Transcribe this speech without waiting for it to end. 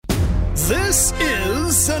This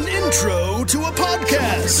is an intro to a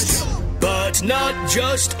podcast, but not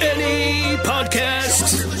just any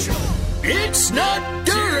podcast. It's not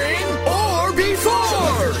during or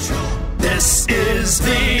before. This is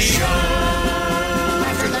the show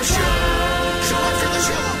after the show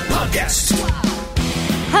podcast.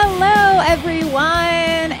 Hello,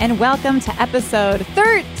 everyone, and welcome to episode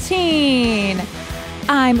 13.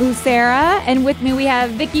 I'm Usera, and with me we have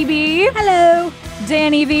Vicky B. Hello.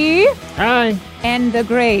 Danny V. Hi. And the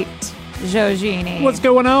great Jojini. What's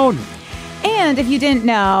going on? And if you didn't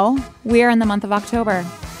know, we are in the month of October.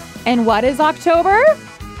 And what is October?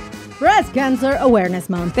 Breast Cancer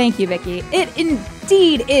Awareness Month. Thank you, Vicky. It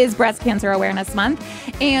indeed is Breast Cancer Awareness Month.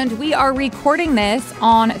 And we are recording this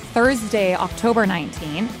on Thursday, October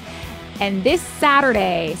 19th. And this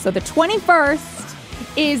Saturday, so the 21st,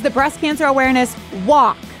 is the Breast Cancer Awareness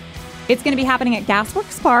Walk. It's going to be happening at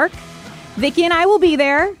Gasworks Park. Vicky and I will be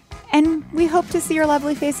there, and we hope to see your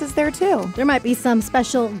lovely faces there, too. There might be some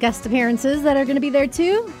special guest appearances that are going to be there,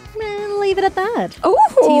 too. Leave it at that.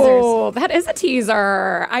 Oh, that is a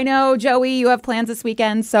teaser. I know, Joey, you have plans this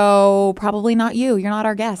weekend, so probably not you. You're not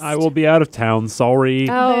our guest. I will be out of town. Sorry.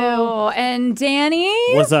 Oh, and Danny?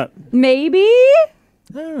 What's up? Maybe?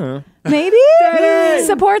 Maybe?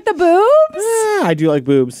 Support the boobs? I do like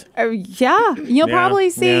boobs. Yeah. You'll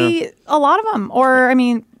probably see a lot of them. Or, I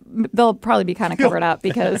mean, they'll probably be kind of covered up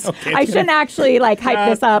because I shouldn't actually hype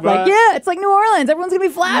this up. It's like New Orleans. Everyone's going to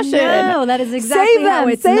be flashing. No, that is exactly how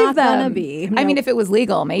it's not going to be. I mean, if it was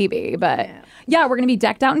legal, maybe. But yeah, we're going to be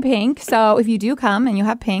decked out in pink. So if you do come and you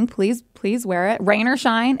have pink, please wear it. Rain or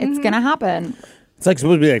shine, it's going to happen. It's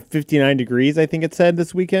supposed to be 59 degrees, I think it said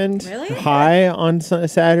this weekend. Really? High on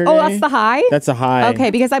Saturday. Oh, that's the high? That's a high.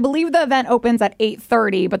 Okay, because I believe the event opens at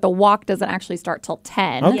 8:30, but the walk doesn't actually start till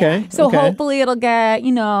 10. Okay. So okay. hopefully it'll get,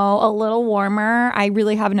 a little warmer. I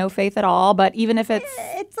really have no faith at all, but even if it's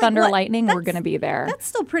thunder, lightning, we're going to be there. That's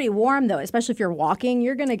still pretty warm, though, especially if you're walking.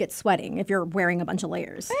 You're going to get sweating if you're wearing a bunch of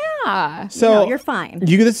layers. Yeah. So you're fine.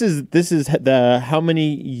 This is the how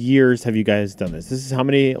many years have you guys done this? This is how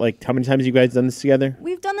many times have you guys done this together?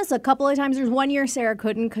 We've done this a couple of times. There's one year Sarah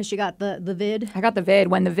couldn't because she got the vid. I got the vid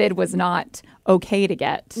when the vid was not okay to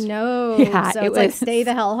get. No. Yeah, so it it's was stay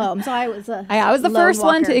the hell home. So I was I was the first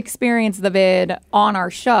one to experience the vid on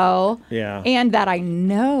our show. Yeah. And that I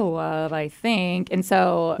know of, I think. And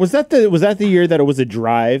so Was that the year that it was a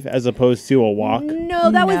drive as opposed to a walk?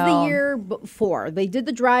 No, that was No. the year before. They did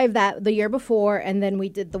the drive the year before, and then we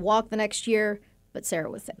did the walk the next year. But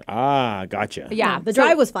Sarah was sick. Ah, gotcha. yeah, The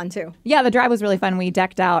drive was fun too. Yeah, the drive was really fun. We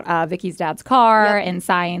decked out Vicky's dad's car in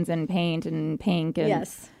signs and paint and pink. And,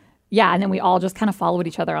 Yes. Yeah, and then we all just kind of followed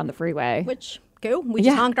each other on the freeway. We just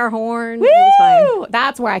honked our horn. It was fine.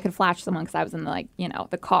 That's where I could flash someone because I was in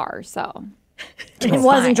the car. So It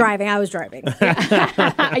wasn't driving. I was driving.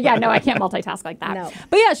 yeah, no, I can't multitask like that. No.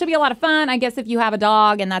 But yeah, it should be a lot of fun. I guess if you have a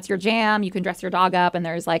dog and that's your jam, you can dress your dog up, and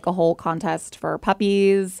there's a whole contest for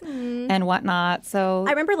puppies and whatnot. So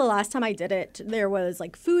I remember the last time I did it, there was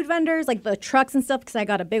food vendors, the trucks and stuff, because I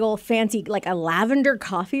got a big old fancy, a lavender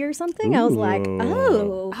coffee or something. I was like,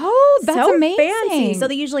 oh, that's so amazing. fancy. So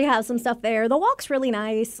they usually have some stuff there. The walk's really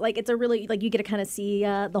nice. It's a really, you get to kind of see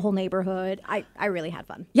the whole neighborhood. I really had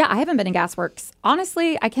fun. Yeah, I haven't been in Gasworks.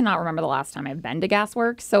 Honestly, I cannot remember the last time I've been to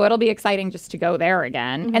Gasworks, so it'll be exciting just to go there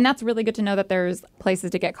again. And that's really good to know that there's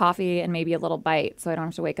places to get coffee and maybe a little bite, so I don't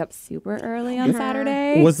have to wake up super early on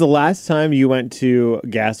Saturday. Was the last time you went to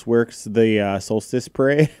Gasworks the solstice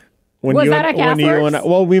parade? Was that at Gasworks?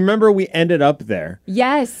 Well, we remember we ended up there.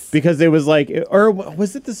 Yes. Because it was or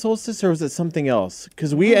was it the solstice or was it something else?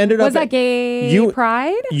 Because we ended up. Was that gay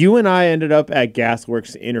pride? You and I ended up at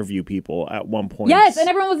Gasworks to interview people at one point. Yes, and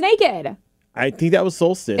everyone was naked. I think that was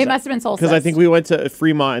solstice. It must have been solstice. Because I think we went to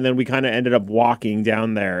Fremont and then we kind of ended up walking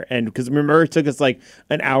down there. And because remember, it took us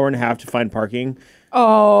an hour and a half to find parking.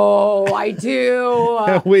 Oh, I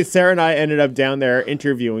do. Sarah and I ended up down there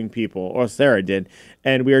interviewing people, or Sarah did,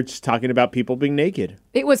 and we were just talking about people being naked.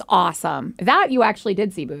 It was awesome. That you actually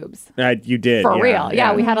did see boobs. You did. For real.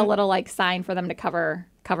 Yeah, we had a little sign for them to cover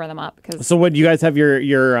them up. So what, do you guys have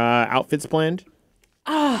your outfits planned?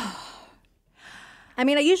 I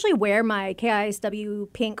mean, I usually wear my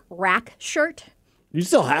KISW pink rack shirt. You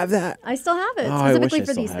still have that? I still have it, I wish specifically I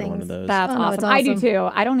for still these had things. one of those. That's Oh, no, awesome. it's I do awesome. too.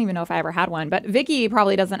 I don't even know if I ever had one, but Vicky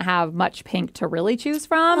probably doesn't have much pink to really choose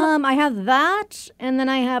from. I have that, and then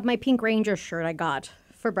I have my Pink Ranger shirt I got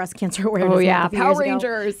for breast cancer awareness. Oh, yeah, a few Power years ago.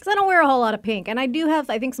 Rangers. Because I don't wear a whole lot of pink, and I do have,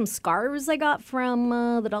 I think, some scarves I got from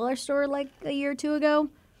the dollar store a year or two ago.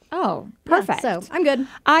 Oh, Yeah, perfect. so I'm good.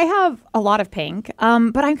 I have a lot of pink,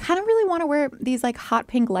 but I kind of really want to wear these like hot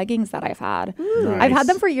pink leggings that I've had. I've had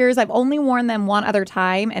them for years. I've only worn them one other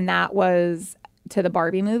time, and that was to the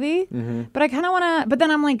Barbie movie. But I kind of want to. But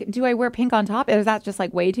then I'm like, do I wear pink on top? Is that just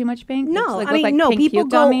like way too much pink? No, Just, like, I look mean, like no, pink people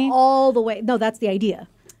puked on go me? all the way. No, that's the idea.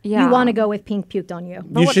 Yeah. You want to go with pink puked on you.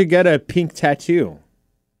 You should get a pink tattoo.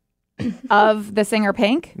 Of the singer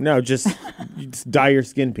Pink. No, just dye your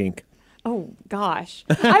skin pink. Oh gosh,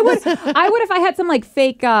 I would if I had some like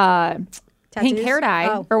fake pink Tattoos? hair dye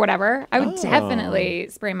Oh. or whatever. I would definitely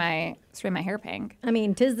spray my hair pink. I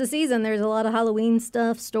mean, 'tis the season. There's a lot of Halloween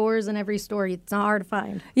stuff, stores in every store. It's not hard to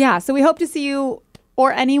find. Yeah, so we hope to see you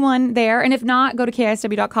or anyone there. And if not, go to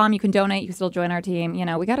KISW.com. You can donate. You can still join our team. You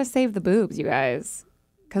know, we got to save the boobs, you guys.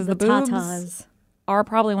 Because the boobs Tatas. are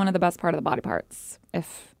probably one of the best part of the body parts.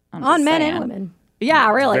 If I'm On just men saying. and women.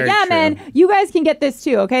 Yeah, really. Very yeah, true. men. You guys can get this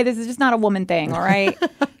too, okay? This is just not a woman thing, all right?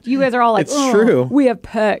 You guys are all like, It's "Oh, true. we have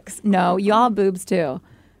pecs. No, y'all have boobs too.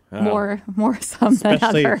 More some than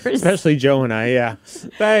others. Especially Joe and I, yeah.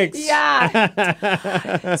 Thanks.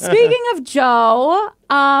 Yeah. Speaking of Joe,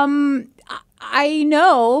 I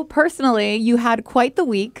know personally you had quite the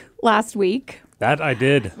week last week. That I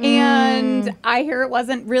did. And I hear it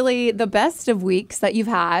wasn't really the best of weeks that you've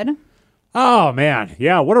had. Oh, man.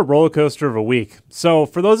 Yeah, what a roller coaster of a week. So,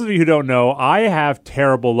 for those of you who don't know, I have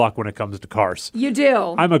terrible luck when it comes to cars. You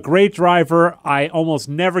do. I'm a great driver. I almost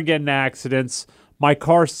never get in accidents. My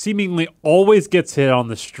car seemingly always gets hit on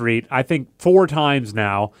the street, I think 4 times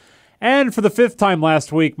now. And for the 5th time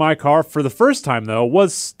last week, my car, for the first time though,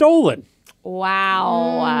 was stolen.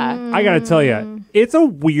 Wow. I got to tell you, it's a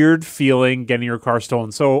weird feeling getting your car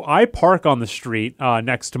stolen. So I park on the street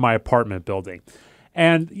next to my apartment building.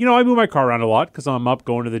 And, you know, I move my car around a lot because I'm up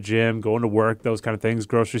going to the gym, going to work, those kind of things,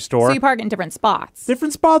 grocery store. So you park in different spots.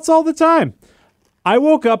 Different spots all the time. I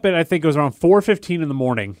woke up at, I think it was around 4:15 in the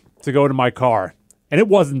morning to go to my car, and it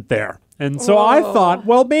wasn't there. And so I thought,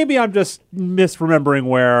 well, maybe I'm just misremembering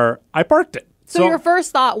where I parked it. So your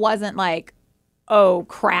first thought wasn't like, oh,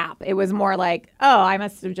 crap. It was more like, oh,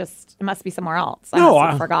 it must be somewhere else.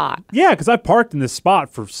 I forgot. Yeah, because I parked in this spot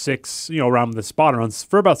for around this spot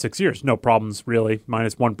for about 6 years. No problems, really,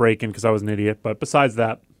 minus one break-in because I was an idiot. But besides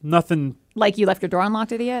that, nothing. Like you left your door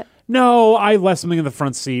unlocked, idiot? No, I left something in the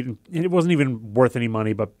front seat. And it wasn't even worth any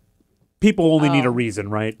money, but people only need a reason,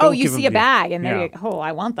 right? Oh, Don't you give see them a bag and yeah. they're like, oh,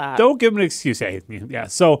 I want that. Don't give them an excuse. Hey, yeah.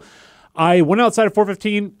 So I went outside at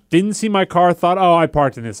 4:15, didn't see my car, thought, oh, I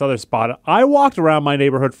parked in this other spot. I walked around my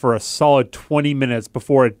neighborhood for a solid 20 minutes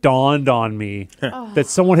before it dawned on me that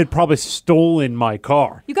someone had probably stolen my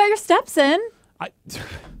car. You got your steps in. I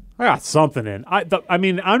got something in. I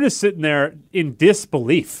mean, I'm just sitting there in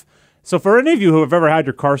disbelief. So for any of you who have ever had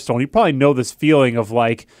your car stolen, you probably know this feeling of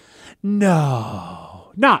like,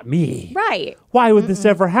 no, not me. Right. Why would this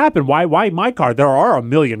ever happen? Why my car? There are a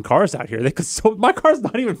million cars out here. My car's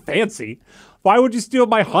not even fancy. Why would you steal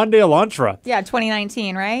my Hyundai Elantra? Yeah,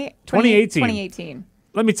 2019, right? 2018. 2018.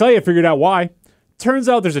 Let me tell you, I figured out why. Turns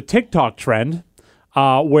out there's a TikTok trend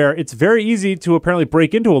where it's very easy to apparently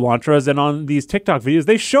break into Elantras, and on these TikTok videos,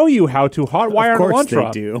 they show you how to hotwire Of an course they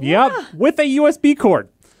Elantra. do. Yep, with a USB cord.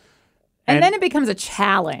 And then it becomes a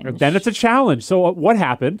challenge. Then it's a challenge. So what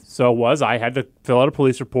happened? I had to fill out a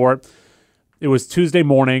police report. It was Tuesday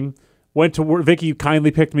morning. Went to work. Vicky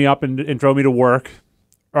kindly picked me up and drove me to work.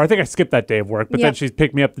 Or I think I skipped that day of work, but then Yep. she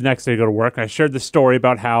picked me up the next day to go to work. And I shared the story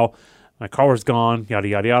about how my car was gone, yada,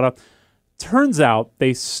 yada, yada. Turns out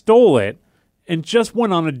they stole it and just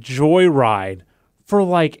went on a joyride for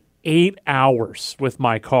like 8 hours with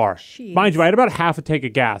my car. Mind you, I had about half a tank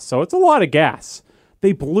of gas, so it's a lot of gas.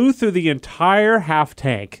 They blew through the entire half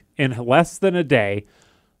tank in less than a day,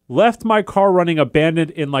 left my car running abandoned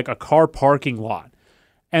in like a car parking lot.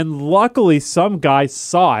 And luckily, some guy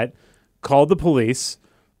saw it, called the police.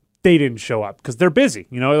 They didn't show up because they're busy.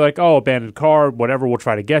 You know, like, oh, abandoned car, whatever, we'll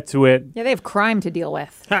try to get to it. Yeah, they have crime to deal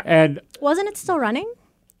with. And Wasn't it still running?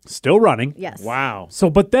 still running. Yes. Wow. So,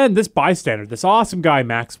 but then this bystander, this awesome guy,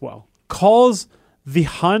 Maxwell, calls the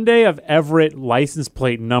Hyundai of Everett license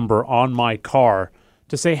plate number on my car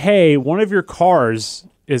to say, hey, one of your cars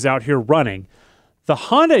is out here running. The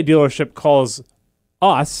Hyundai dealership calls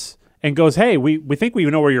us and goes, hey, we think we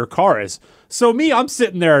know where your car is. So I'm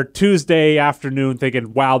sitting there Tuesday afternoon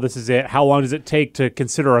thinking, wow, this is it. How long does it take to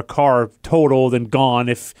consider a car totaled and gone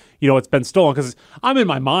if, it's been stolen? Because I'm in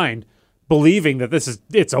my mind believing that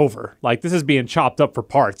it's over. Like this is being chopped up for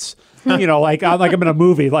parts. Like I'm in a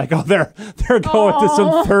movie. Like, oh, they're going to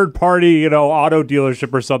some third party, auto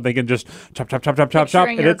dealership or something and just chop,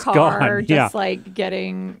 Picturing and your it's car gone. just like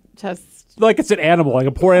getting just like it's an animal, like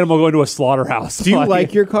a poor animal going to a slaughterhouse. Do you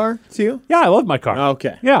like your car too? Yeah, I love my car.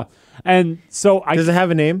 Okay. Yeah. And so Does it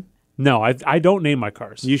have a name? No, I don't name my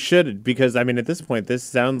cars. You should, because I mean, at this point, this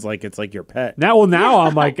sounds like it's like your pet. Now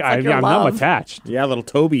I'm like, like your I'm love. attached. Yeah, little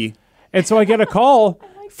Toby. And so I get a call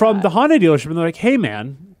from the Honda dealership, and they're like, "Hey,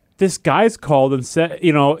 man, this guy's called and said,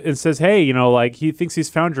 and says, hey, like he thinks he's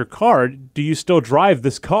found your car. Do you still drive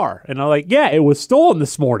this car?" And I'm like, "Yeah, it was stolen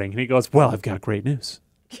this morning." And he goes, "Well, I've got great news.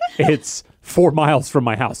 It's 4 miles from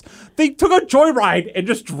my house." They took a joyride and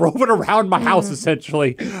just drove it around my house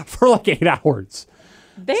essentially for like 8 hours.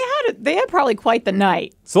 They had probably quite the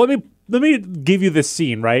night. So let me give you this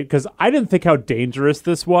scene, right? Because I didn't think how dangerous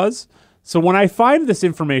this was. So when I find this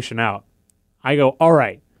information out, I go, all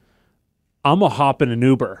right, I'm going to hop in an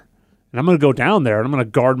Uber and I'm going to go down there and I'm going to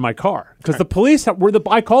guard my car. Because the police,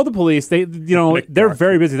 I called the police. They, they're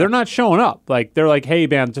very busy. They're not showing up. Like, they're like, "Hey,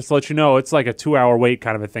 man, just to let you know, it's like a 2-hour wait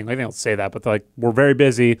kind of a thing." Like, they don't say that, but they're like, "We're very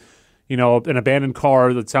busy. An abandoned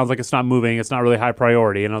car that sounds like it's not moving. It's not really high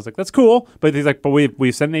priority." And I was like, "That's cool." But he's like, "But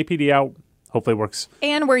we sent an APD out. Hopefully it works."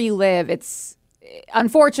 And where you live,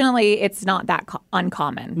 unfortunately, it's not that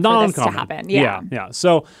uncommon for this to happen. Yeah.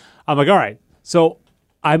 So I'm like, all right. So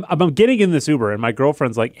I'm getting in this Uber, and my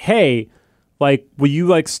girlfriend's like, "Hey, like, will you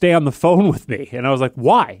like stay on the phone with me?" And I was like,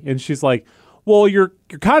 "Why?" And she's like, "Well, you're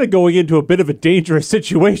kind of going into a bit of a dangerous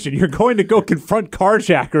situation. You're going to go confront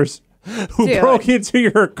carjackers who broke into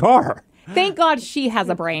your car." Thank God she has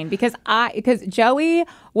a brain, because Joey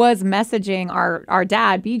was messaging our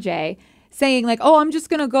dad, BJ, saying like, "Oh, I'm just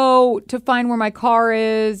going to go to find where my car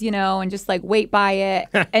is, and just like wait by it."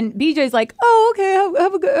 And BJ's like, "Oh, okay,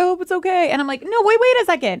 I hope it's okay." And I'm like, "No, wait a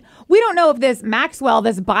second. We don't know if this Maxwell,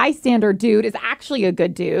 this bystander dude, is actually a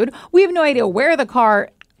good dude. We have no idea where the car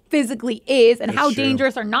physically is and how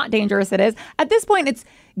dangerous or not dangerous it is. At this point, it's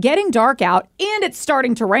getting dark out and it's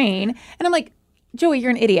starting to rain." And I'm like, "Joey,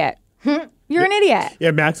 you're an idiot. You're an idiot."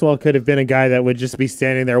 Yeah, Maxwell could have been a guy that would just be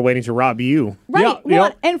standing there waiting to rob you. Right.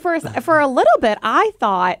 And for a little bit, I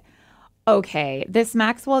thought, okay, this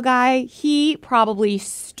Maxwell guy, he probably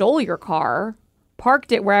stole your car,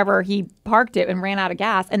 parked it wherever he parked it and ran out of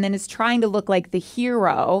gas, and then is trying to look like the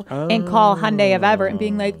hero and call Hyundai of Everett and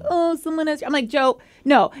being like, "Oh, someone has..." I'm like, "Joe,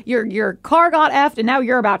 no, your car got effed and now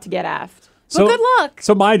you're about to get effed. But good luck."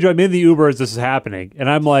 So mind you, I'm in the Uber as this is happening, and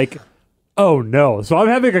I'm like, oh no. So I'm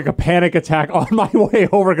having like a panic attack on my way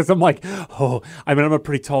over, because I'm like, oh, I'm a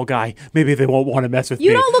pretty tall guy. Maybe they won't want to mess with me.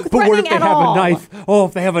 You don't look But what if threatening they at have all. a knife? Oh,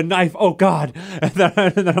 if they have a knife, oh God. And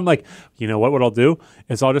then I'm like, you know what I'll do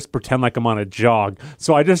is I'll just pretend like I'm on a jog.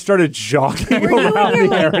 So I just started jogging around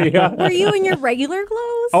the area. Were you in your regular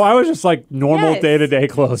clothes? Oh, I was just like normal Yes. day-to-day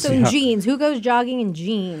clothes. So in jeans. Who goes jogging in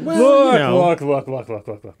jeans? Look.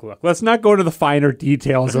 Let's not go into the finer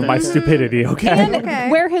details of my stupidity, okay? And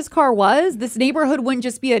where his car was, this neighborhood wouldn't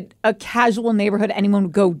just be a casual neighborhood anyone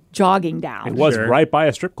would go jogging down. It was right by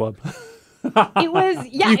a strip club. It was,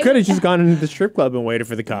 yeah. You could have just gone into the strip club and waited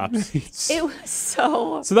for the cops. It was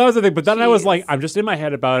so. So that was the thing. But then I was like, I'm just in my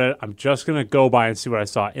head about it. I'm just going to go by and see what I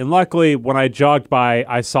saw. And luckily, when I jogged by,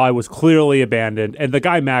 I saw it was clearly abandoned. And the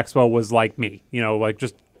guy Maxwell was like me, like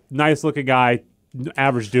just nice looking guy,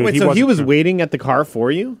 average dude. Wait, so he was waiting at the car for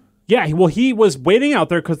you? Yeah, he was waiting out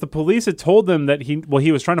there because the police had told him that he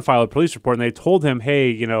was trying to file a police report, and they told him,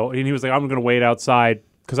 hey, and he was like, I'm going to wait outside,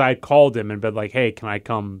 because I had called him and been like, hey, can I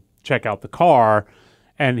come check out the car?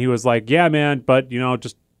 And he was like, yeah, man, but,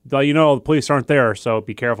 just let you know, the police aren't there, so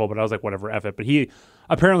be careful. But I was like, whatever, F it. But he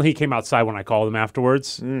came outside when I called him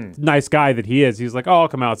afterwards. Nice guy that he is. He's like, oh, I'll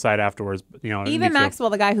come outside afterwards. Even Maxwell,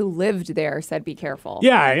 the guy who lived there, said, be careful.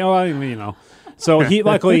 Yeah, So he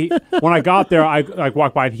luckily, when I got there, I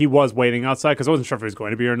walked by and he was waiting outside, because I wasn't sure if he was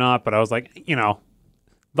going to be or not. But I was like,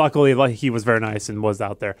 luckily he was very nice and was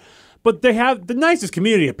out there. But they have the nicest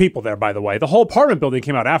community of people there, by the way. The whole apartment building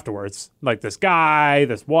came out afterwards. Like this guy,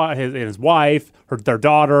 his wife, their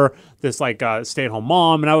daughter, this stay-at-home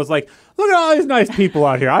mom. And I was like, look at all these nice people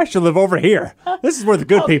out here. I should live over here. This is where the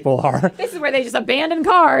good people are. This is where they just abandon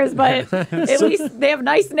cars, but at least they have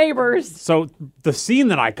nice neighbors. So the scene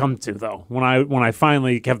that I come to, though, when I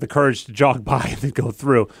finally have the courage to jog by and then go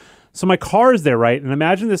through. So my car is there, right? And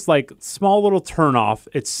imagine this small little turnoff.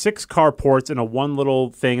 It's 6 carports in a one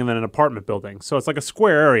little thing, and then an apartment building. So it's like a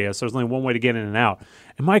square area. So there's only one way to get in and out.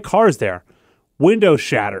 And my car's there. Window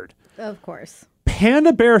shattered. Of course.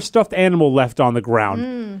 Panda bear stuffed animal left on the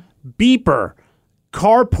ground. Beeper.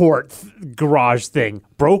 Carport garage thing.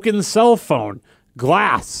 Broken cell phone.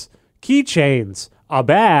 Glass. Keychains. A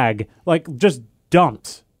bag. Just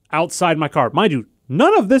dumped outside my car. Mind you,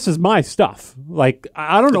 none of this is my stuff. Like,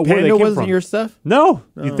 I don't know where they Panda came wasn't from. your stuff? No,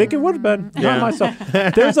 you think it would have been. Yeah. Not my stuff.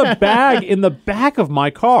 There's a bag in the back of my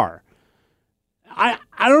car. I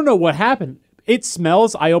don't know what happened. It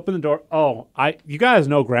smells. I open the door. You guys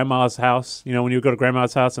know Grandma's house. You know, when you go to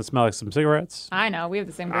Grandma's house and smell like some cigarettes? I know. We have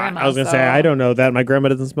the same grandma. I was going to so- say, I don't know that. My grandma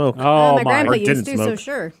doesn't smoke. Oh, my grandpa Or used didn't to, so smoke.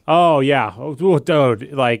 sure. Oh, yeah. Oh,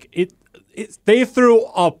 dude. Like, they threw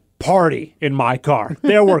a party in my car.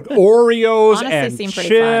 There were Oreos Honestly, and seemed pretty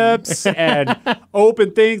chips and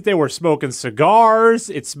open things. They were smoking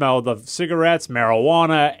cigars. It smelled of cigarettes,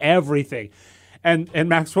 marijuana, everything. And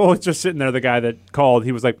Maxwell was just sitting there, the guy that called.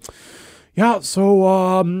 He was like, yeah,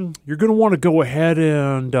 so you're going to want to go ahead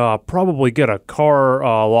and probably get a car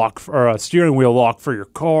lock or a steering wheel lock for your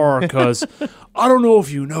car because I don't know if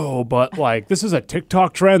you know, but like this is a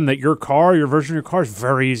TikTok trend that your version of your car is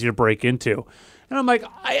very easy to break into. And I'm like,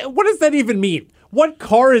 what does that even mean? What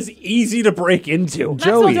car is easy to break into?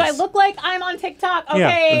 Maxwell, Joey's. do I look like I'm on TikTok?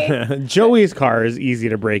 Okay. Joey's car is easy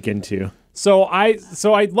to break into. So I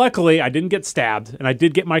luckily I didn't get stabbed, and I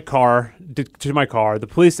did get my car to my car. The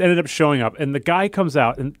police ended up showing up, and the guy comes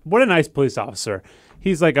out, and what a nice police officer.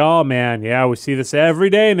 He's like, "Oh man, yeah, we see this every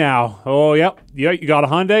day now. Oh, yep, you got a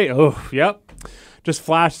Hyundai? Oh, yep." Just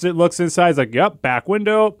flashes it, looks inside. He's like, "Yep, back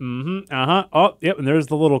window. Oh, yep." And there's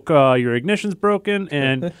the little your ignition's broken,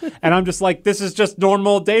 and I'm just like, "This is just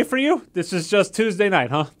normal day for you. This is just Tuesday night,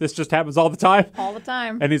 huh? This just happens all the time." All the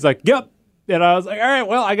time. And he's like, "Yep." And I was like, all right,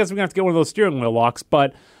 well, I guess we're going to have to get one of those steering wheel locks.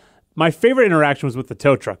 But my favorite interaction was with the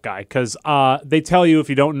tow truck guy because they tell you, if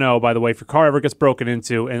you don't know, by the way, if your car ever gets broken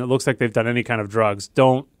into and it looks like they've done any kind of drugs,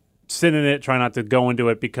 don't sit in it. Try not to go into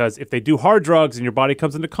it because if they do hard drugs and your body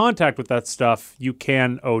comes into contact with that stuff, you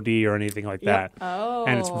can OD or anything like that. Oh.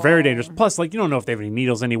 And it's very dangerous. Plus, like, you don't know if they have any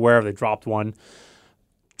needles anywhere, if they dropped one.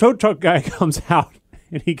 Tow truck guy comes out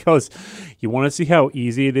and he goes, you want to see how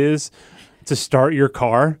easy it is to start your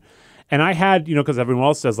car? And I had, because everyone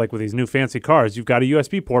else says, like with these new fancy cars, you've got a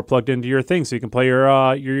USB port plugged into your thing so you can play your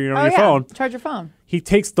phone. Charge your phone. He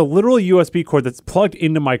takes the literal USB cord that's plugged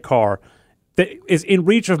into my car that is in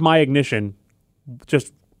reach of my ignition,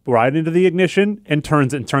 just right into the ignition and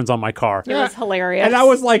turns on my car. It was hilarious. And I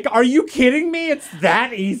was like, are you kidding me? It's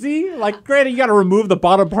that easy? Like, granted, you got to remove the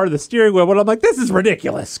bottom part of the steering wheel, but I'm like, this is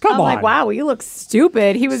ridiculous. Come I'm on. like, wow, you look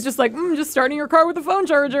stupid. He was just like, just starting your car with a phone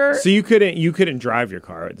charger. So you couldn't drive your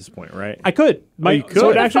car at this point, right? I could. you could? it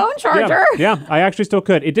With a phone charger? Yeah, I actually still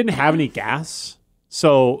could. It didn't have any gas,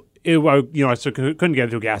 so I still couldn't get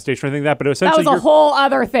into a gas station or anything like that. But that essentially, was a whole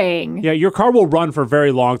other thing. your car will run for a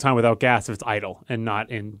very long time without gas if it's idle and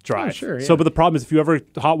not in drive. Oh, sure, yeah. So, but the problem is if you ever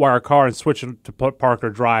hotwire a car and switch it to park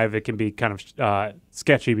or drive, it can be kind of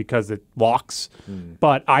sketchy because it locks.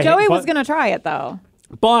 But Joey was going to try it, though.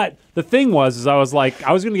 But the thing was, I was going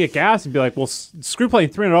to get gas and be like, well, screw paying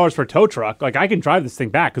 $300 for a tow truck. Like, I can drive this thing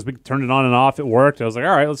back because we turned it on and off. It worked. I was like,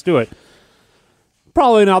 all right, let's do it.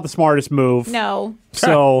 Probably not the smartest move. No.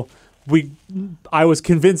 So I was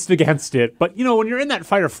convinced against it. But, when you're in that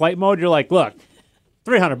fight or flight mode, you're like, look,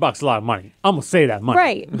 $300 is a lot of money. I'm going to save that money.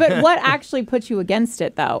 Right. But what actually put you against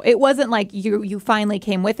it, though? It wasn't like you finally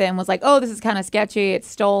came with it and was like, oh, this is kind of sketchy. It's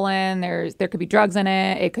stolen. There could be drugs in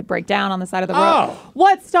it. It could break down on the side of the road. Oh.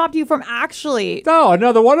 What stopped you from actually? Oh,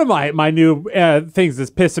 another one of my new things that's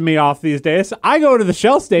pissing me off these days. I go to the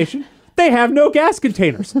Shell station. They have no gas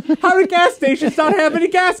containers. How do gas stations not have any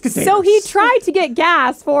gas containers? So he tried to get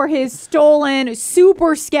gas for his stolen,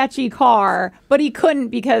 super sketchy car, but he couldn't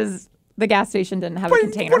because the gas station didn't have a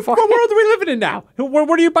container for What it. world are we living in now?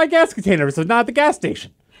 Where do you buy gas containers? It's not at the gas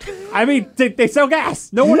station. I mean, they sell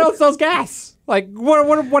gas. No one else sells gas. Like,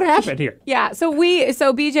 what happened here? Yeah, so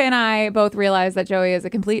BJ and I both realized that Joey is a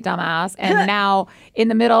complete dumbass, and now in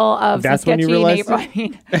the middle of That's some when you sketchy realized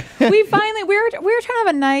neighborhood, we were trying to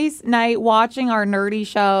have a nice night watching our nerdy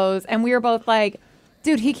shows, and we were both like,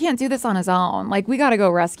 dude, he can't do this on his own. Like, we got to go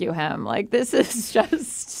rescue him. Like, this is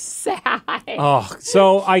just sad. Oh,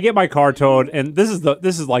 so I get my car towed, and this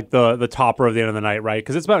is like the topper of the end of the night, right?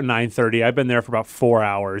 Because it's about 9:30. I've been there for about 4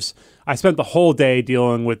 hours. I spent the whole day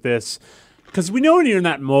dealing with this. Because we know when you're in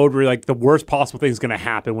that mode where like the worst possible thing is going to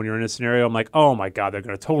happen when you're in a scenario. I'm like, oh my God, they're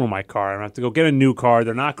going to total my car. I'm going to have to go get a new car.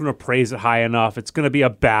 They're not going to appraise it high enough. It's going to be a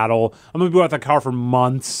battle. I'm going to be without the car for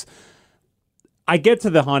months. I get to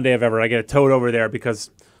the Hyundai of Everett. I get it towed over there because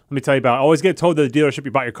let me tell you about it. Always get towed to the dealership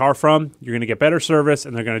you bought your car from. You're going to get better service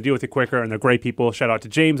and they're going to deal with you quicker and they're great people. Shout out to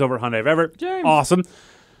James over at Hyundai of Everett. James. Awesome.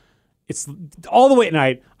 It's all the way at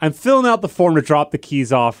night. I'm filling out the form to drop the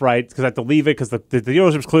keys off, right? Because I have to leave it because the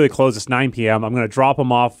dealership's clearly closed. It's 9 p.m. I'm going to drop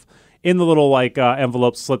them off in the little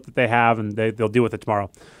envelope slip that they have, and they'll deal with it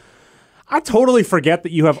tomorrow. I totally forget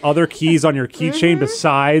that you have other keys on your keychain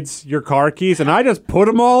besides your car keys, and I just put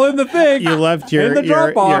them all in the thing. You left in the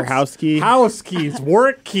your Dropbox. house key. House keys,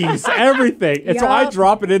 work keys, everything. And so I Yup.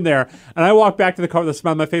 drop it in there, and I walk back to the car with a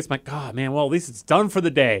smile on my face. I'm like, God, man, well, at least it's done for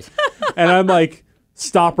the day. And I'm like,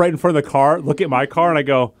 stop right in front of the car, look at my car, and I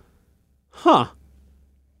go, huh.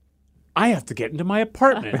 I have to get into my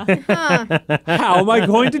apartment. How am I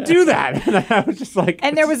going to do that? And I was just like...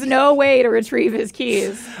 And there was no way to retrieve his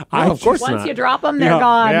keys. of course Once not. you drop them, they're Yeah,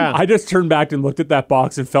 gone. yeah. I just turned back and looked at that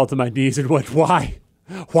box and fell to my knees and went, why?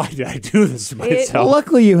 Why did I do this to myself?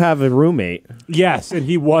 Luckily, you have a roommate. Yes, and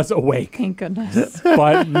he was awake. Thank goodness.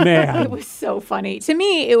 But man, It was so funny. To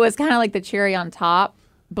me, it was kind of like the cherry on top,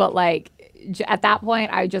 but like at that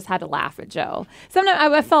point, I just had to laugh at Joe. Sometimes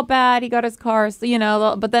I felt bad. He got his car, so, you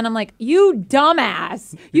know, but then I'm like, you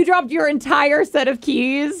dumbass. You dropped your entire set of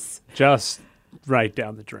keys. just right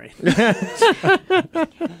down the drain.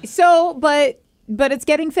 So, but it's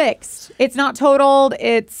getting fixed. It's not totaled.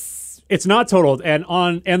 It's not totaled, and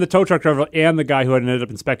the tow truck driver and the guy who had ended up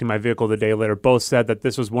inspecting my vehicle the day later both said that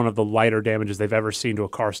this was one of the lighter damages they've ever seen to a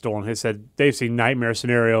car stolen. They said they've seen nightmare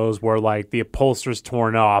scenarios where like the upholster's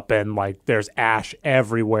torn up and like there's ash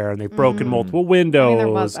everywhere, and they've broken multiple windows. there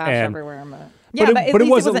was ash and everywhere. Yeah, but at but it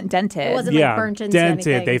least wasn't- it wasn't dented. It wasn't like burnt into dented.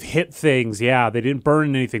 anything. They've hit things. Yeah, they didn't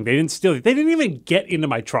burn anything. They didn't steal it. They didn't even get into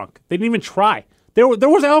my trunk. They didn't even try. There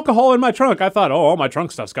was alcohol in my trunk. I thought, oh, all my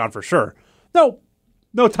trunk stuff's gone for sure.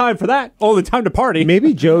 No time for that. Only time to party.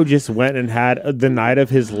 Maybe Joe just went and had the night of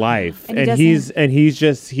his life, And he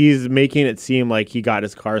he's making it seem like he got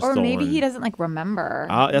his car Or stolen. maybe he doesn't like remember.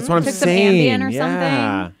 That's what I'm Took some saying. Ambien or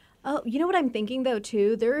yeah. something. Oh, you know what I'm thinking though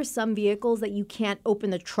too? There are some vehicles that you can't open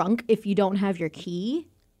the trunk if you don't have your key.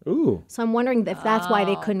 Ooh. So I'm wondering if that's why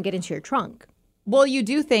they couldn't get into your trunk. Well, you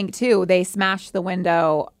do think too they smashed the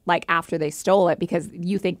window like after they stole it because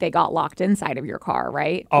you think they got locked inside of your car,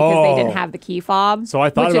 right? Because they didn't have the key fob. So I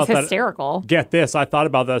thought which about is that. hysterical. Get this. I thought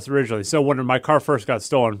about this originally. So when my car first got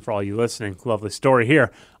stolen, for all you listening, lovely story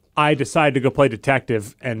here, I decided to go play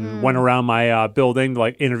detective and went around my building,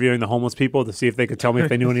 like interviewing the homeless people to see if they could tell me if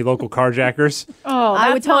they knew any local carjackers. Oh, I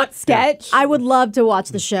that's would not sketch. I would love to watch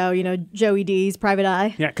the show, you know, Joey D's Private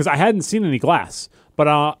Eye. Yeah, because I hadn't seen any glass. But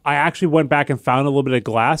I actually went back and found a little bit of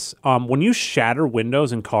glass. When you shatter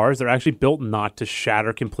windows in cars, they're actually built not to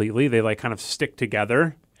shatter completely. They like kind of stick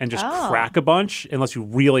together and just crack a bunch unless you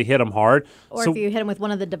really hit them hard. Or So- if you hit him with one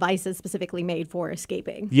of the devices specifically made for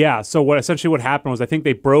escaping. Yeah. So what happened was I think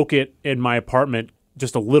they broke it in my apartment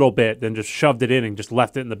just a little bit, then just shoved it in and just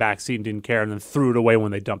left it in the back seat and didn't care, and then threw it away when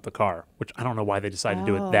they dumped the car, which I don't know why they decided to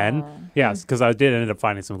do it then. Yes, because I did end up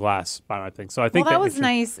finding some glass by my thing. So I think Well, that was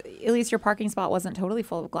makes sense. nice. At least your parking spot wasn't totally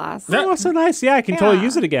full of glass. That was so nice. Yeah, I can totally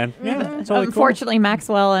use it again. Yeah, totally cool. Unfortunately,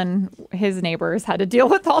 Maxwell and his neighbors had to deal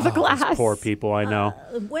with all the Those glass. poor people, I know.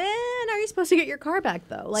 When are you supposed to get your car back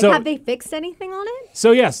though? Like, So- have they fixed anything on it?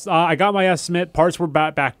 So yes, I got my estimate. Parts were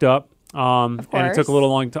backed up, and it took course. a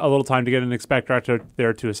little time to get an inspector out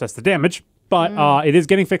there to assess the damage. But it is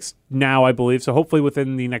getting fixed now, I believe. So hopefully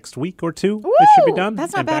within the next week or two, it should be Woo! done.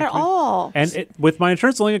 That's not and bad back at to me. all. And with my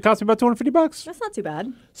insurance only, it cost me about $250. That's not too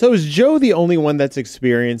bad. So is Joe the only one that's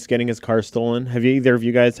experienced getting his car stolen? Have either of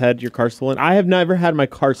you guys had your car stolen? I have never had my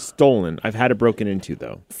car stolen. I've had it broken into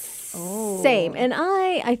though. Same. And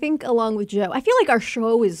I think along with Joe, I feel like our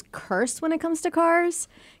show is cursed when it comes to cars.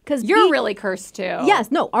 Because You're really cursed too. Yes,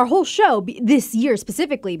 no, our whole show this year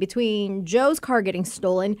specifically between Joe's car getting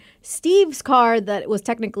stolen, Steve's car that was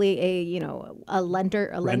technically a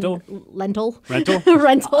Rental? lentil. Rental?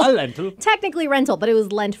 rental. A lentil. Technically rental, but it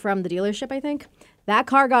was lent from the dealership, I think. That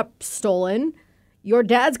car got stolen. Your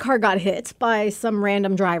dad's car got hit by some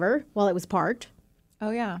random driver while it was parked. Oh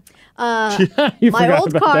yeah. You My forgot old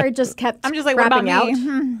about car that. just kept I'm just like, what about crapping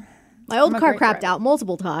me? out. My old car great crapped driver. out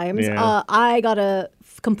multiple times. Yeah. I got a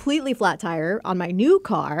completely flat tire on my new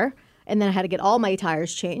car, and then I had to get all my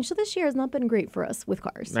tires changed. So this year has not been great for us with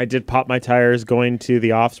cars. I did pop my tires going to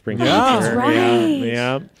the Offspring concert. That's right.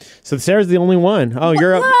 Yeah. So Sarah's the only one. Oh,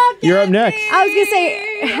 you're up. You're up next. I was gonna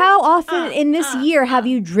say, how often in this year have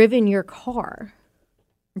you driven your car?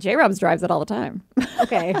 J-Rubs drives it all the time.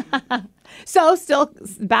 Okay. So still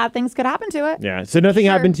bad things could happen to it. Yeah. So nothing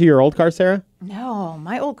happened to your old car, Sarah? No,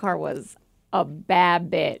 my old car was a bad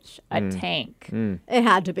bitch, a tank. It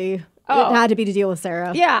had to be. Oh. It had to be to deal with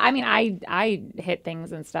Sarah. Yeah, I mean, I hit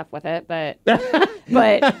things and stuff with it, but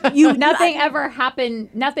nothing ever happened.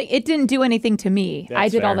 Nothing. It didn't do anything to me. I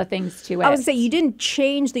That's did all fair. the things to it. I was gonna say you didn't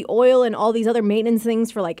change the oil and all these other maintenance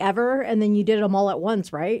things for like ever, and then you did them all at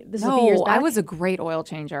once, right? This is a few years No, back. I was a great oil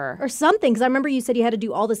changer. or something because I remember you said you had to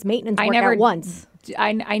do all this maintenance work never- at once.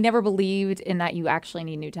 I never believed in that you actually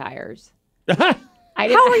need new tires. I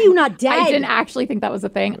didn't, How are you not dead? I didn't actually think that was a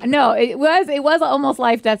thing. No, it was almost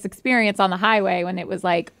life death experience on the highway when it was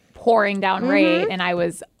like pouring down rain and I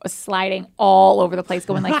was sliding all over the place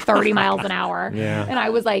going like 30 miles an hour. Yeah. And I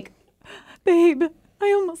was like, babe, I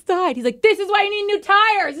almost died. He's like, this is why you need new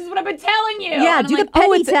tires. This is what I've been telling you. Yeah, and I'm do the like,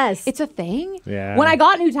 penny it's test. It's a thing? Yeah. When I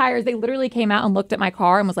got new tires, they literally came out and looked at my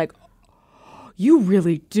car and was like, you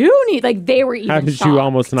really do need, like they were even How did shocked. you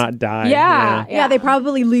almost not die? Yeah. Yeah, they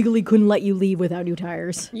probably legally couldn't let you leave without new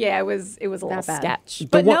tires. Yeah, it was a little bad. sketch.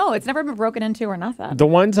 But no, it's never been broken into or nothing. The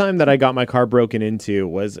one time that I got my car broken into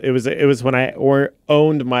was when I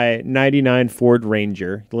owned my '99 Ford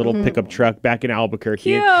Ranger, the little pickup truck back in Albuquerque.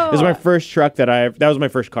 Cute. It was my first truck that was my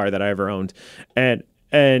first car that I ever owned, and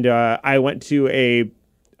I went to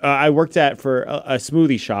I worked for a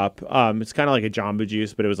smoothie shop. It's kind of like a Jamba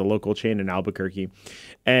Juice, but it was a local chain in Albuquerque.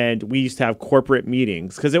 And we used to have corporate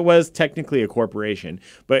meetings because it was technically a corporation,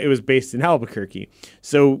 but it was based in Albuquerque.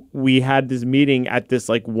 So we had this meeting at this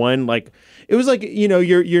it was like,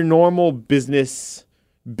 your normal business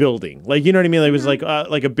building. Like, you know what I mean? Like, it was like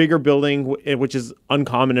a bigger building, which is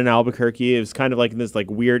uncommon in Albuquerque. It was kind of like in this like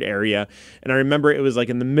weird area. And I remember it was like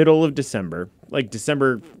in the middle of December, like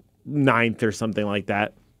December 9th or something like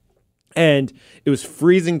that. And it was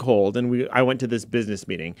freezing cold, and I went to this business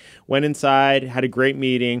meeting. Went inside, had a great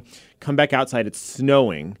meeting, come back outside, it's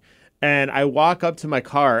snowing. And I walk up to my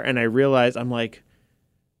car, and I realize, I'm like,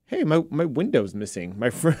 hey, my window's missing.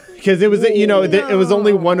 Because it was, it was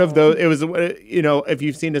only one of those. It was, if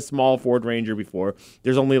you've seen a small Ford Ranger before,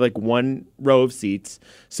 there's only like one row of seats.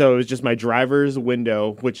 So it was just my driver's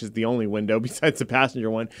window, which is the only window besides the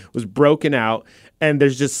passenger one, was broken out. And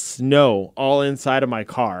there's just snow all inside of my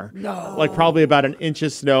car. No. Like probably about an inch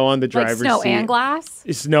of snow on the driver's seat. Like snow and glass?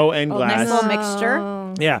 Snow and glass. Nice little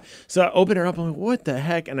mixture. Yeah. So I open it up. I'm like, what the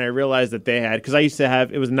heck? And I realized that they had, because I used to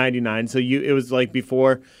have, it was 99. So it was like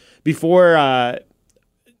before,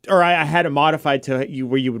 or I had it modified to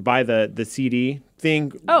where you would buy the CD thing,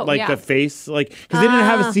 the face, like, because they didn't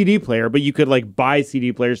have a CD player, but you could like buy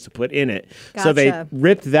CD players to put in it. Gotcha. So they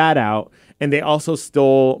ripped that out, and they also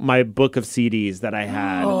stole my book of CDs that I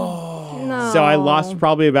had. No. So I lost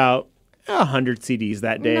probably about 100 CDs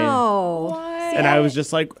that day. No. And I was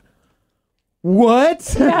just like, what?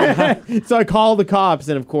 So I call the cops,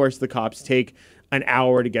 and of course the cops take an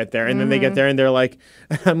hour to get there, and then they get there and they're like,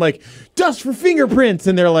 I'm like, dust for fingerprints,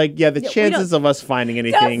 and they're like, yeah, the chances of us finding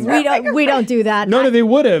anything, We don't do that. no, they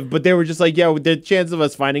would have, but they were just like, yeah, the chance of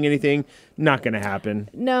us finding anything, not gonna happen.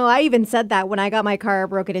 No, I even said that when I got my car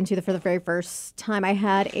broken into for the very first time. I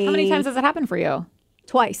had How many times has it happened for you?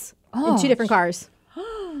 Twice in two different cars.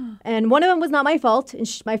 And one of them was not my fault,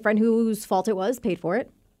 and my friend whose fault it was paid for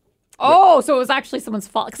it. Oh, so it was actually someone's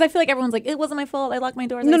fault. Because I feel like everyone's like, it wasn't my fault. I locked my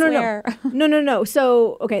doors. I swear. No.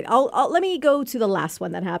 So, okay, I'll let me go to the last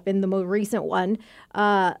one that happened, the most recent one.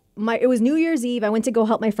 It was New Year's Eve. I went to go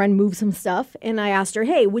help my friend move some stuff, and I asked her,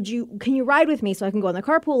 hey, can you ride with me so I can go in the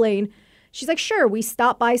carpool lane? She's like, sure. We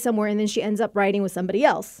stop by somewhere, and then she ends up riding with somebody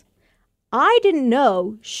else. I didn't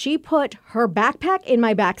know she put her backpack in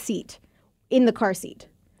my back seat, in the car seat,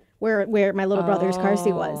 where my little brother's car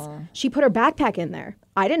seat was. She put her backpack in there.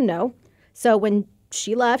 I didn't know. So when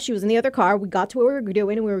she left, she was in the other car. We got to what we were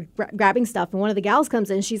doing, and we were grabbing stuff. And one of the gals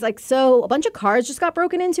comes in. She's like, so a bunch of cars just got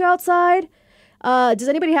broken into outside. Does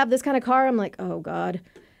anybody have this kind of car? I'm like, oh, God.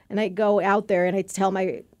 And I go out there, and I tell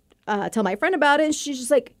my friend about it. And she's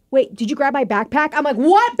just like, wait, did you grab my backpack? I'm like,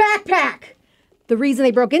 what backpack? The reason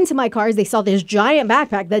they broke into my car is they saw this giant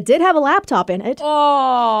backpack that did have a laptop in it.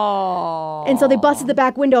 Oh. And so they busted the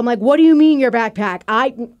back window. I'm like, what do you mean your backpack?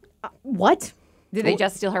 What? Did they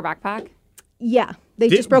just steal her backpack? Yeah, they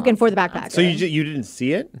just broke in for the backpack. So you didn't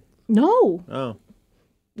see it? No. Oh.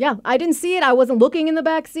 Yeah, I didn't see it. I wasn't looking in the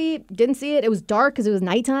back seat. Didn't see it. It was dark because it was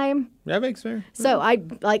nighttime. That makes sense. So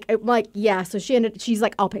I'm like, yeah. So she's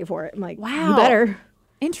like, I'll pay for it. I'm like, Wow. You better.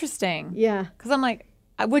 Interesting. Yeah. Because I'm like,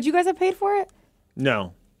 would you guys have paid for it?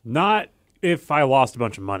 No. Not if I lost a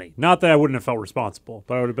bunch of money. Not that I wouldn't have felt responsible,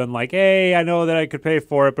 but I would have been like, hey, I know that I could pay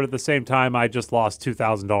for it, but at the same time, I just lost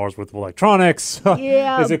 $2,000 worth of electronics.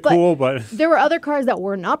 Yeah. Is it cool? But there were other cars that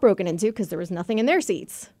were not broken into because there was nothing in their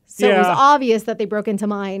seats. So it was Yeah. obvious that they broke into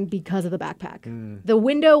mine because of the backpack. The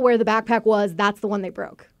window where the backpack was, that's the one they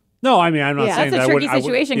broke. no, I mean, I'm not Yeah. saying That's that a I tricky would.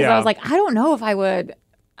 situation because I was like, I don't know if I would.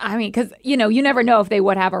 I mean, because, you never know if they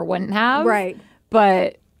would have or wouldn't have. Right.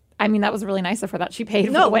 But, I mean, that was really nice of her that she paid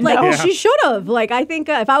for the No, window. like she should have. Like I think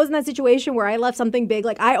if I was in that situation where I left something big,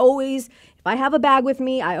 like I always, if I have a bag with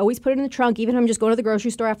me, I always put it in the trunk. Even if I'm just going to the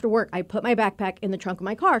grocery store after work, I put my backpack in the trunk of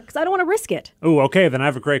my car because I don't want to risk it. oh, okay, then I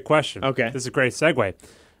have a great question. Okay. This is a great segue.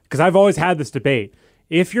 Because I've always had this debate.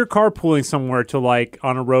 if you're carpooling somewhere to like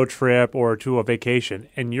on a road trip or to a vacation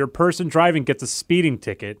and your person driving gets a speeding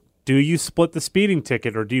ticket, do you split the speeding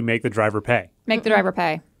ticket or do you make the driver pay? Make the driver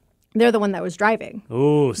pay. They're the one that was driving.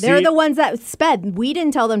 Ooh, see? They're the ones that sped. We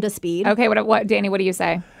didn't tell them to speed. Okay, what Danny, what do you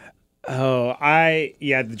say? Oh,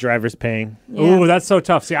 the driver's paying. Ooh, that's so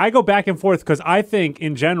tough. See, I go back and forth because I think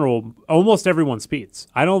in general, almost everyone speeds.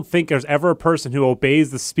 I don't think there's ever a person who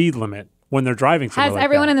obeys the speed limit when they're driving somewhere Has like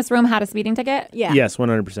everyone that. in this room had a speeding ticket? Yeah. Yes,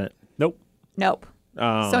 100%. Nope. Nope.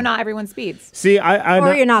 So not everyone speeds. See, I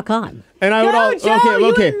Or you're not gone. And I would Go, Joe,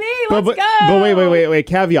 you and me, but, let's but go. wait.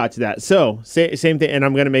 Caveat to that. So same thing, and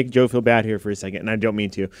I'm gonna make Joe feel bad here for a second, and I don't mean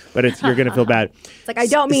to, but you're gonna feel bad. It's like, I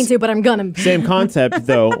don't mean to, but I'm gonna. Same concept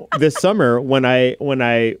though. This summer when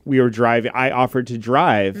we were driving, I offered to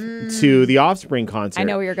drive to the Offspring concert. I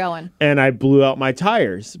know where you're going. And I blew out my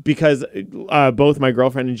tires because both my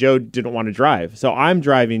girlfriend and Joe didn't want to drive. So I'm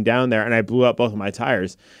driving down there, and I blew out both of my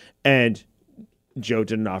tires, and Joe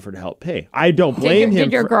didn't offer to help pay. I don't blame him.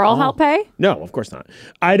 Did your girl help pay? No, of course not.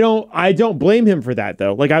 I don't blame him for that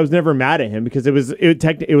though. Like I was never mad at him because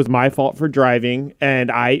it was my fault for driving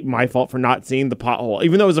and my fault for not seeing the pothole.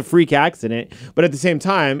 Even though it was a freak accident, but at the same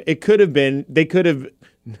time, they could have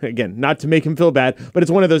again, not to make him feel bad, but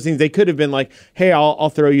it's one of those things they could have been like, "Hey, I'll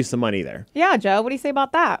throw you some money there." Yeah, Joe, what do you say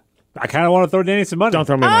about that? I kind of want to throw Danny some money. Don't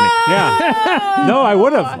throw me money. Yeah. No, I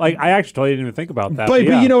would have. Like, I actually didn't even think about that. But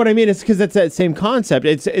yeah. you know what I mean? It's because it's that same concept.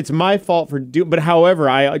 It's my fault for but however,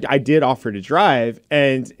 I did offer to drive,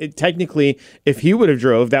 and technically, if he would have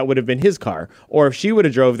drove, that would have been his car, or if she would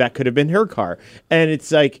have drove, that could have been her car. And it's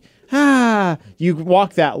like, you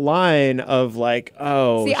walk that line of like,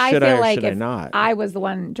 oh, See, I should feel I or like should I if not? I was the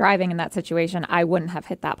one driving in that situation, I wouldn't have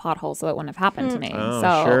hit that pothole, so it wouldn't have happened to me. Oh,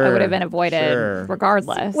 So sure, it would have been avoided sure.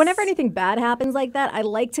 regardless. Whenever anything bad happens like that, I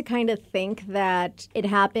like to kind of think that it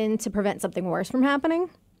happened to prevent something worse from happening.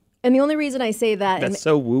 And the only reason I say that... That's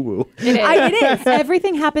so woo-woo. it is.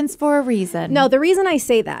 Everything happens for a reason. No, the reason I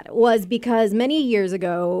say that was because many years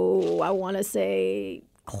ago, I want to say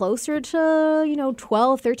closer to,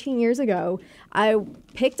 12, 13 years ago, I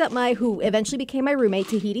picked up who eventually became my roommate,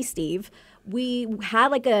 Tahiti Steve. We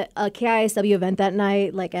had like a KISW event that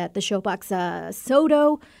night, like at the Showbox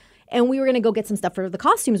Soto, and we were going to go get some stuff for the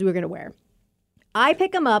costumes we were going to wear. I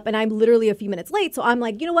pick him up, and I'm literally a few minutes late, so I'm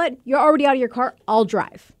like, you know what? You're already out of your car. I'll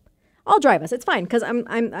drive. I'll drive us. It's fine, because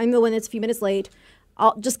I'm the one that's a few minutes late.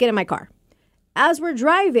 I'll just get in my car. As we're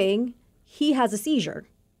driving, he has a seizure.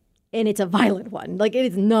 And it's a violent one. Like, it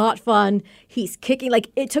is not fun. He's kicking. Like,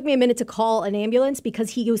 it took me a minute to call an ambulance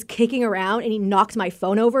because he was kicking around and he knocked my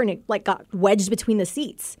phone over and it, like, got wedged between the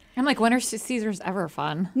seats. I'm like, when are seizures ever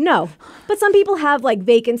fun? No. But some people have, like,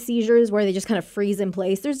 vacant seizures where they just kind of freeze in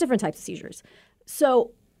place. There's different types of seizures.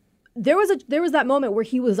 So there was that moment where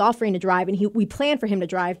he was offering to drive and we planned for him to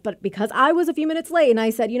drive. But because I was a few minutes late and I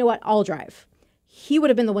said, you know what, I'll drive. He would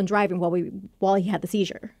have been the one driving while he had the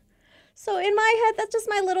seizure. So in my head, that's just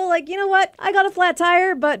my little, like, you know what? I got a flat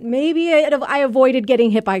tire, but maybe I avoided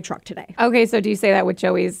getting hit by a truck today. Okay, so do you say that with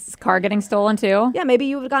Joey's car getting stolen too? Yeah, maybe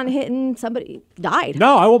you would have gotten hit and somebody died.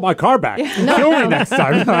 No, I want my car back. Kill me next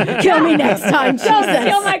time. Kill me next time. Don't Jesus.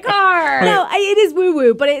 steal my car! No, it is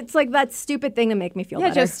woo-woo, but it's like that stupid thing to make me feel Yeah,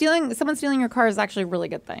 better. Joe, someone stealing your car is actually a really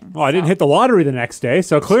good thing. Well, I didn't hit the lottery the next day,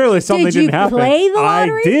 so clearly something Did you didn't happen. play the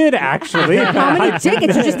lottery? I did actually. How many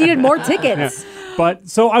tickets? You just needed more tickets. But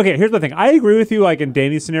so, okay, here's the thing. I agree with you, like in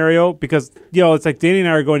Danny's scenario, because, it's like Danny and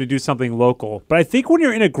I are going to do something local. But I think when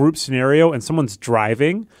you're in a group scenario and someone's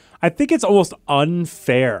driving, I think it's almost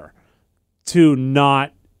unfair to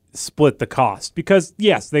not split the cost. Because,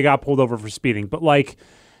 yes, they got pulled over for speeding, but like,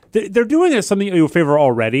 they're doing it something you favor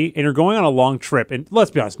already, and you're going on a long trip. And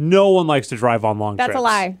let's be honest, no one likes to drive on long trips. That's a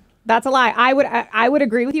lie. That's a lie. I would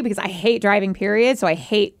agree with you because I hate driving, period. So I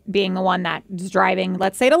hate being the one that's driving,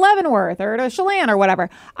 let's say, to Leavenworth or to Chelan or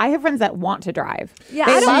whatever. I have friends that want to drive. Yeah,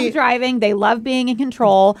 they love driving. They love being in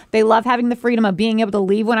control. They love having the freedom of being able to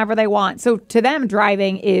leave whenever they want. So to them,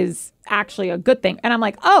 driving is actually a good thing. And I'm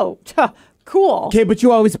like, oh, cool. Okay, but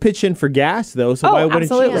you always pitch in for gas, though. So why wouldn't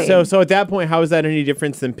absolutely. you? So at that point, how is that any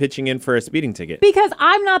difference than pitching in for a speeding ticket? Because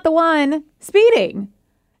I'm not the one speeding.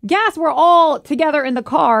 Gas, we're all together in the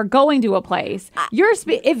car going to a place.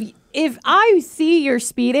 If I see you're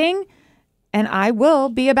speeding, and I will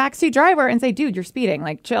be a backseat driver and say, dude, you're speeding.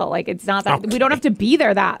 Like, chill. Like, it's not that. We don't have to be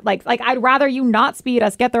there that. Like I'd rather you not speed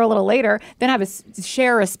us, get there a little later, than have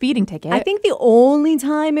share a speeding ticket. I think the only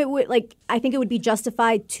time it would, I think it would be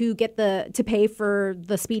justified to pay for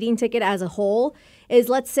the speeding ticket as a whole is,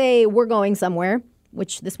 let's say we're going somewhere.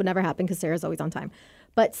 which this would never happen because Sarah's always on time.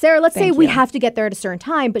 But Sarah, let's say we have to get there at a certain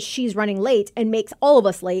time, but she's running late and makes all of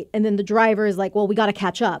us late. And then the driver is like, well, we got to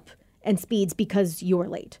catch up and speeds because you're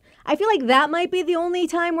late. I feel like that might be the only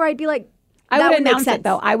time where I'd be like, I would announce it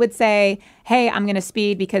though. I would say, hey, I'm going to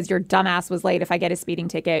speed because your dumbass was late. If I get a speeding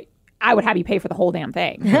ticket, I would have you pay for the whole damn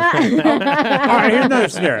thing. All right, here's another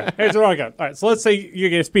scenario. Here's what I got. All right, so let's say you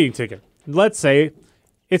get a speeding ticket. Let's say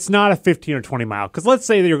it's not a 15 or 20 mile, because let's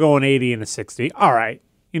say that you're going 80 and a 60. All right,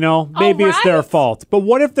 maybe it's their fault. But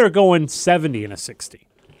what if they're going 70 and a 60?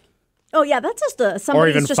 Oh yeah, that's just or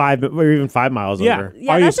even 5 miles over.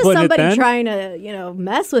 Yeah, that's just somebody trying to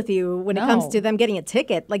mess with you when it comes to them getting a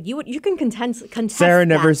ticket. Like you can contest. Sarah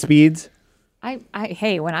never speeds.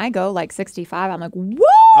 Hey, when I go like 65, I'm like, whoa!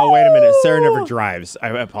 Oh, wait a minute. Sarah never drives. I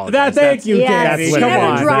apologize. Thank you, yes, Katie. she Come never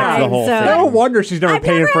on. drives, That's the whole thing. No wonder she's never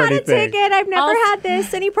paying for anything. I've never had a ticket. I've never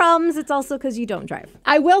had any problems. It's also because you don't drive.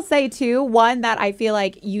 I will say too, one that I feel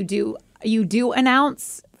like you do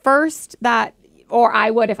announce first that, or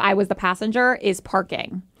I would if I was the passenger, is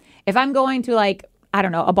parking. If I'm going to like, I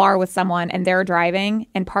don't know, a bar with someone and they're driving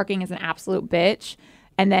and parking is an absolute bitch,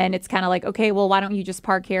 and then it's kind of like, okay, well, why don't you just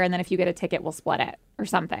park here? And then if you get a ticket, we'll split it or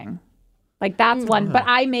something. Like that's one. But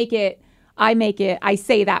I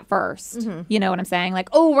say that first. Mm-hmm. You know what I'm saying? Like,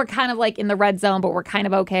 oh, we're kind of like in the red zone, but we're kind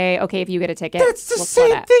of okay. Okay, if you get a ticket. That's the we'll split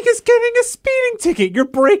same it. thing as getting a speeding ticket. You're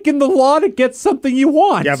breaking the law to get something you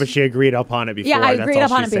want. Yeah, but she agreed upon it before. Yeah, I That's agreed all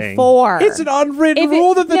upon she's it saying. before. It's an unwritten If it-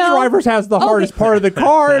 rule that the no. driver has the Okay. hardest part of the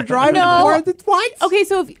car. Driving No. part of the what? Okay,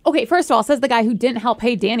 so first of all, says the guy who didn't help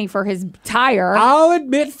pay Danny for his tire. I'll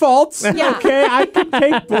admit faults. Yeah. Okay, I can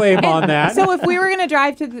take blame on that. So if we were going to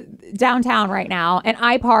drive to the downtown right now and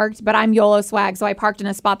I parked, but I'm YOLO swag, so I parked in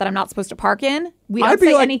a spot that I'm not supposed to park in, we don't I'd be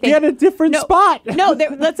say like, anything. get a different spot. No,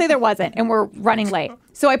 let's say there wasn't and we're running late.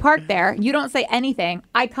 So I parked there. You don't say anything.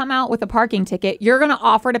 I come out with a parking ticket. You're going to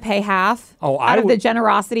offer to pay half out of the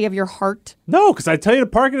generosity of your heart? No, because I tell you to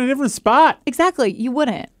park in a different spot. Exactly. You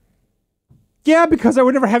wouldn't. Yeah, because I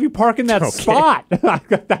would never have you park in that spot. That's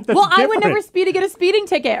Well, I would different. never speed to get a speeding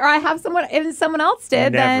ticket, or I have someone, if someone else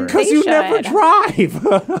did, then Never. they Because you should. never drive.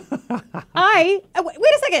 Wait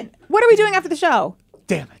a second. What are we doing after the show?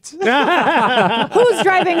 Damn it. Who's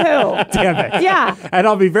driving who? Damn it. Yeah. And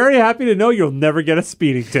I'll be very happy to know you'll never get a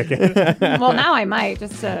speeding ticket. Well, now I might,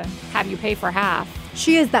 just to have you pay for half.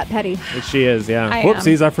 She is that petty. She is, yeah. I am.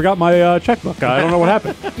 Whoopsies, I forgot my checkbook. I don't know what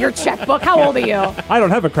happened. Your checkbook. How old are you? I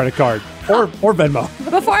don't have a credit card or Venmo.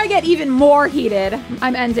 Before I get even more heated,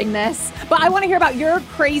 I'm ending this. But I want to hear about your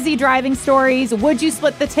crazy driving stories. Would you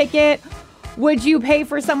split the ticket? Would you pay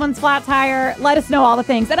for someone's flat tire? Let us know all the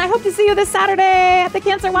things. And I hope to see you this Saturday at the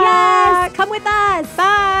Cancer Walk. Yes, come with us.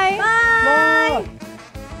 Bye. Bye.